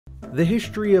The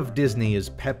history of Disney is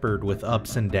peppered with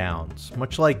ups and downs,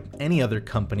 much like any other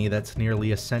company that's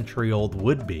nearly a century old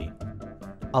would be.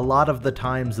 A lot of the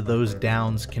times those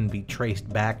downs can be traced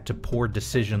back to poor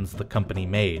decisions the company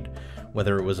made,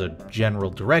 whether it was a general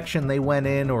direction they went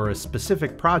in or a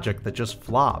specific project that just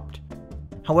flopped.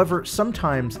 However,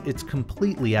 sometimes it's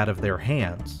completely out of their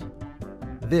hands.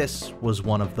 This was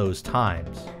one of those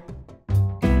times.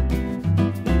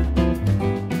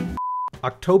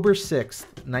 October 6th,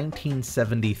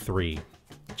 1973.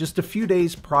 Just a few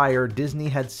days prior, Disney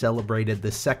had celebrated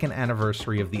the second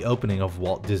anniversary of the opening of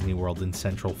Walt Disney World in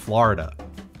Central Florida.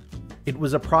 It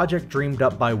was a project dreamed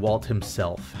up by Walt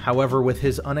himself. However, with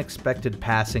his unexpected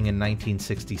passing in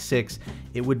 1966,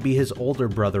 it would be his older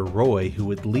brother Roy who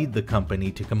would lead the company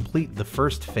to complete the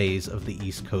first phase of the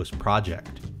East Coast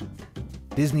project.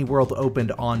 Disney World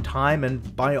opened on time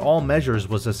and by all measures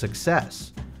was a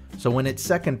success. So when its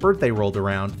second birthday rolled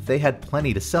around, they had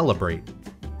plenty to celebrate.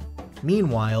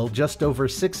 Meanwhile, just over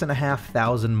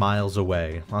 6,500 miles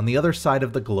away, on the other side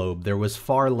of the globe, there was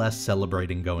far less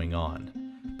celebrating going on.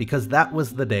 Because that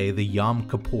was the day the Yom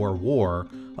Kippur War,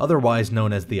 otherwise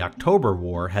known as the October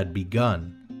War, had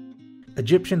begun.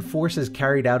 Egyptian forces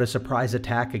carried out a surprise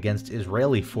attack against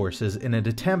Israeli forces in an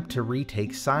attempt to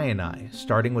retake Sinai,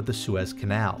 starting with the Suez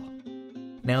Canal.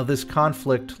 Now, this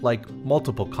conflict, like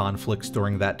multiple conflicts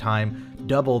during that time,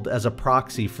 doubled as a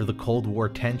proxy for the Cold War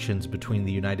tensions between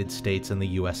the United States and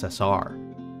the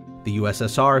USSR. The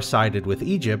USSR sided with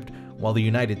Egypt, while the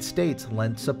United States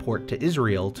lent support to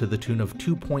Israel to the tune of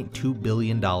 $2.2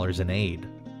 billion in aid.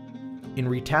 In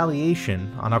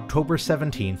retaliation, on October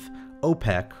 17th,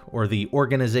 OPEC, or the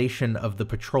Organization of the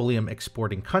Petroleum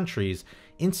Exporting Countries,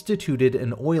 instituted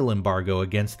an oil embargo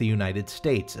against the United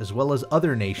States as well as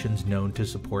other nations known to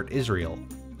support Israel.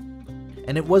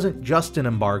 And it wasn't just an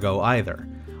embargo either.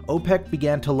 OPEC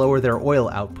began to lower their oil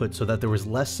output so that there was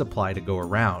less supply to go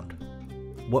around.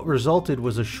 What resulted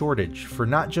was a shortage for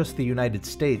not just the United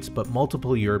States but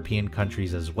multiple European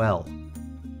countries as well.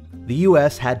 The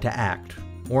US had to act,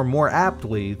 or more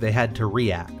aptly, they had to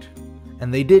react.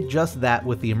 And they did just that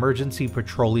with the Emergency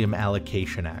Petroleum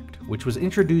Allocation Act, which was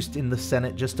introduced in the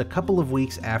Senate just a couple of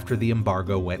weeks after the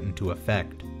embargo went into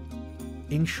effect.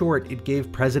 In short, it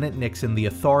gave President Nixon the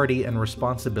authority and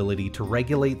responsibility to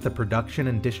regulate the production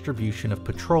and distribution of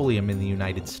petroleum in the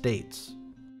United States.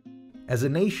 As a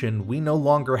nation, we no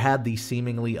longer had the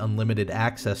seemingly unlimited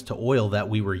access to oil that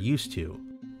we were used to.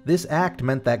 This act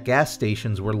meant that gas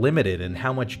stations were limited in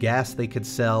how much gas they could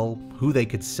sell, who they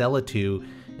could sell it to,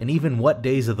 and even what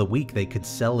days of the week they could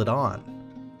sell it on.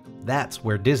 That's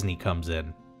where Disney comes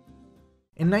in.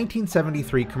 In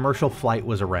 1973, commercial flight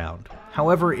was around.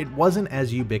 However, it wasn't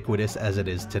as ubiquitous as it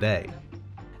is today.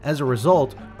 As a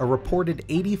result, a reported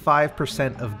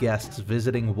 85% of guests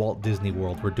visiting Walt Disney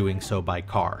World were doing so by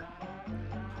car.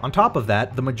 On top of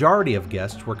that, the majority of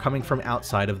guests were coming from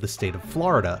outside of the state of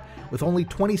Florida, with only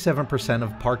 27%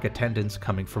 of park attendants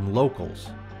coming from locals.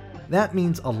 That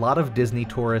means a lot of Disney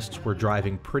tourists were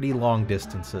driving pretty long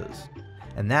distances,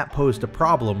 and that posed a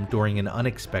problem during an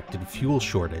unexpected fuel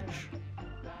shortage.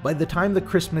 By the time the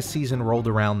Christmas season rolled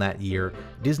around that year,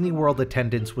 Disney World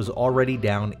attendance was already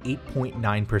down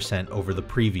 8.9% over the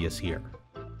previous year.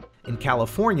 In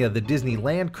California, the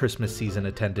Disneyland Christmas season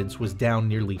attendance was down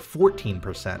nearly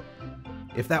 14%.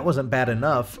 If that wasn't bad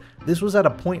enough, this was at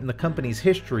a point in the company's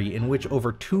history in which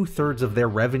over 2/3 of their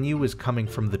revenue was coming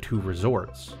from the two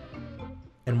resorts.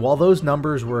 And while those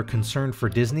numbers were a concern for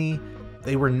Disney,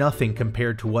 they were nothing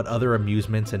compared to what other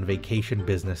amusements and vacation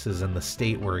businesses in the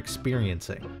state were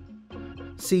experiencing.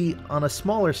 See, on a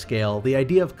smaller scale, the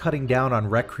idea of cutting down on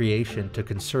recreation to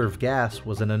conserve gas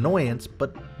was an annoyance,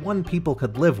 but one people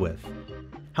could live with.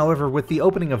 However, with the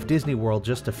opening of Disney World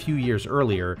just a few years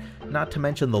earlier, not to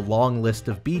mention the long list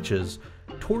of beaches,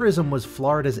 tourism was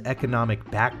Florida's economic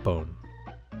backbone.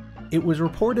 It was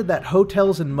reported that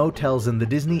hotels and motels in the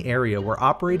Disney area were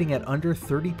operating at under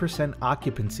 30%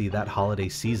 occupancy that holiday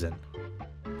season.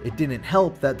 It didn't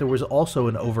help that there was also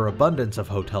an overabundance of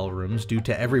hotel rooms due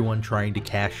to everyone trying to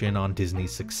cash in on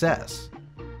Disney's success.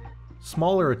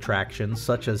 Smaller attractions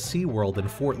such as SeaWorld and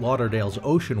Fort Lauderdale's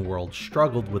Ocean World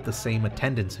struggled with the same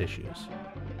attendance issues.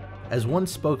 As one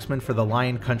spokesman for the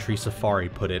Lion Country Safari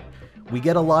put it, "We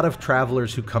get a lot of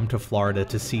travelers who come to Florida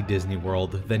to see Disney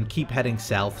World, then keep heading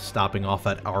south, stopping off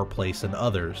at our place and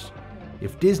others.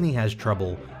 If Disney has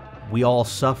trouble, we all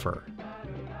suffer."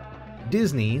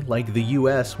 Disney, like the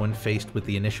US when faced with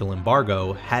the initial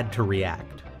embargo, had to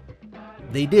react.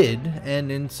 They did, and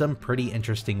in some pretty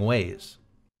interesting ways.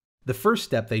 The first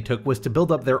step they took was to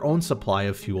build up their own supply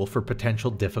of fuel for potential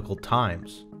difficult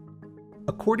times.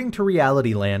 According to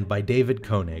Realityland by David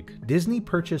Koenig, Disney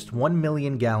purchased 1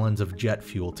 million gallons of jet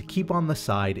fuel to keep on the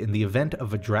side in the event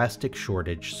of a drastic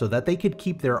shortage so that they could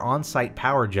keep their on-site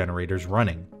power generators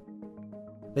running.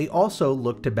 They also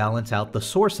looked to balance out the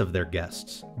source of their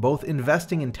guests, both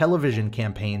investing in television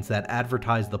campaigns that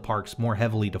advertise the parks more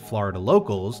heavily to Florida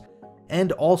locals,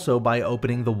 and also by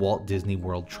opening the Walt Disney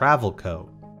World Travel Co.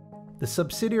 The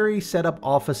subsidiary set up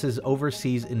offices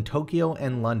overseas in Tokyo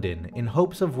and London in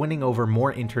hopes of winning over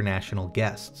more international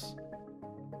guests.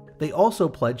 They also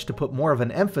pledged to put more of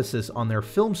an emphasis on their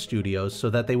film studios so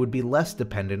that they would be less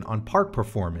dependent on park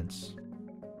performance.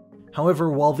 However,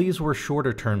 while these were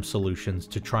shorter-term solutions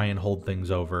to try and hold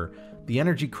things over, the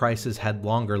energy crisis had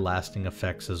longer-lasting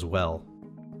effects as well.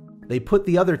 They put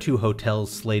the other two hotels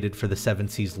slated for the Seven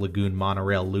Seas Lagoon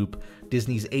monorail loop,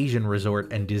 Disney's Asian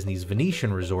Resort and Disney's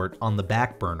Venetian Resort, on the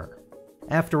back burner.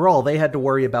 After all, they had to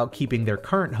worry about keeping their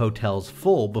current hotels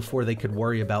full before they could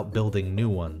worry about building new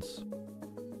ones.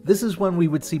 This is when we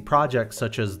would see projects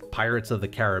such as Pirates of the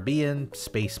Caribbean,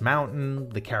 Space Mountain,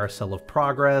 the Carousel of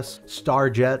Progress,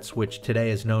 Starjets, which today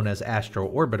is known as Astro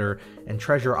Orbiter, and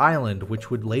Treasure Island,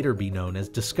 which would later be known as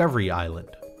Discovery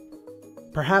Island.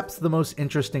 Perhaps the most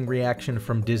interesting reaction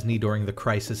from Disney during the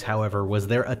crisis, however, was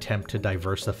their attempt to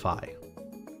diversify.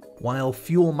 While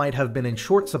fuel might have been in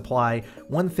short supply,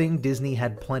 one thing Disney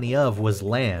had plenty of was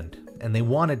land, and they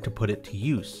wanted to put it to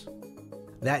use.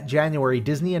 That January,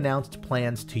 Disney announced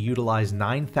plans to utilize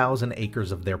 9,000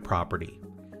 acres of their property.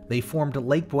 They formed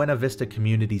Lake Buena Vista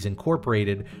Communities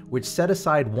Incorporated, which set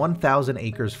aside 1,000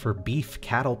 acres for beef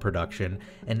cattle production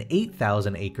and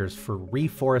 8,000 acres for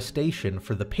reforestation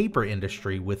for the paper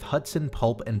industry with Hudson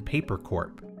Pulp and Paper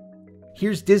Corp.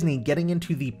 Here's Disney getting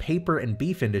into the paper and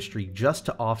beef industry just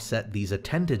to offset these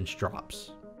attendance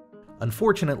drops.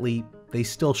 Unfortunately, they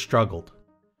still struggled.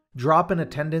 Drop in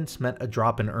attendance meant a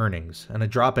drop in earnings, and a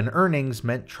drop in earnings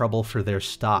meant trouble for their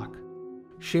stock.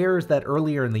 Shares that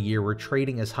earlier in the year were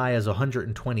trading as high as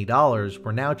 $120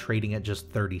 were now trading at just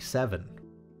 $37.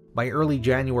 By early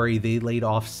January, they laid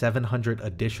off 700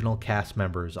 additional cast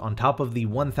members on top of the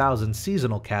 1,000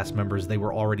 seasonal cast members they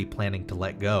were already planning to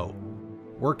let go.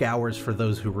 Work hours for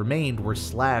those who remained were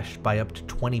slashed by up to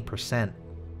 20%.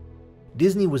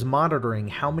 Disney was monitoring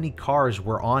how many cars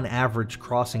were on average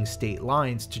crossing state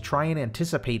lines to try and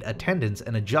anticipate attendance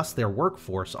and adjust their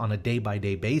workforce on a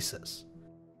day-by-day basis.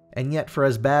 And yet, for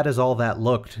as bad as all that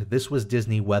looked, this was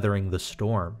Disney weathering the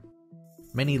storm.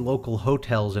 Many local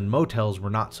hotels and motels were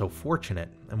not so fortunate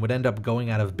and would end up going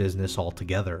out of business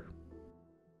altogether.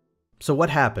 So what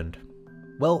happened?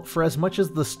 Well, for as much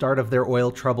as the start of their oil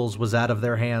troubles was out of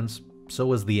their hands, so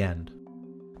was the end.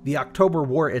 The October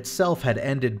War itself had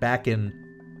ended back in,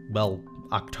 well,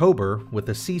 October with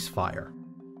a ceasefire.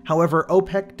 However,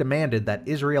 OPEC demanded that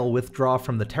Israel withdraw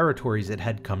from the territories it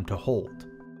had come to hold.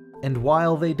 And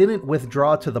while they didn't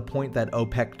withdraw to the point that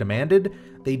OPEC demanded,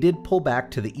 they did pull back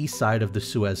to the east side of the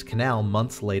Suez Canal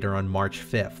months later on March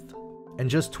 5th. And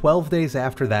just 12 days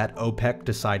after that, OPEC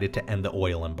decided to end the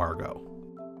oil embargo.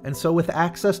 And so with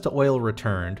access to oil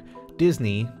returned,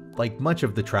 Disney, like much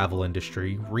of the travel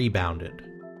industry, rebounded.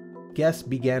 Guests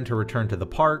began to return to the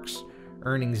parks,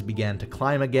 earnings began to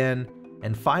climb again,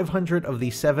 and 500 of the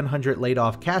 700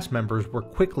 laid-off cast members were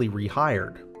quickly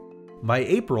rehired. By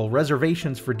April,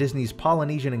 reservations for Disney's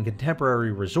Polynesian and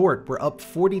Contemporary Resort were up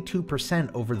 42%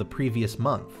 over the previous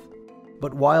month.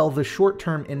 But while the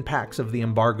short-term impacts of the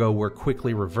embargo were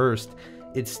quickly reversed,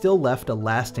 it still left a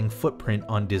lasting footprint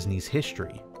on Disney's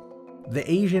history.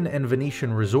 The Asian and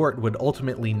Venetian Resort would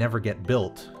ultimately never get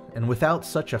built, and without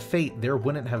such a fate, there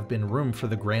wouldn't have been room for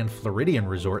the Grand Floridian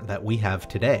Resort that we have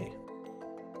today.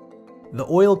 The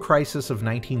oil crisis of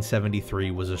 1973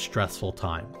 was a stressful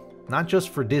time, not just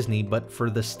for Disney, but for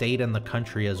the state and the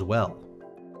country as well.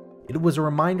 It was a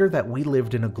reminder that we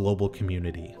lived in a global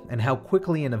community, and how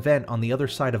quickly an event on the other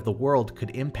side of the world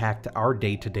could impact our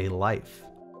day-to-day life.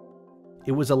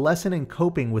 It was a lesson in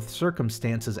coping with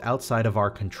circumstances outside of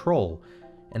our control,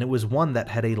 and it was one that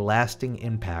had a lasting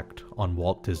impact on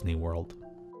Walt Disney World.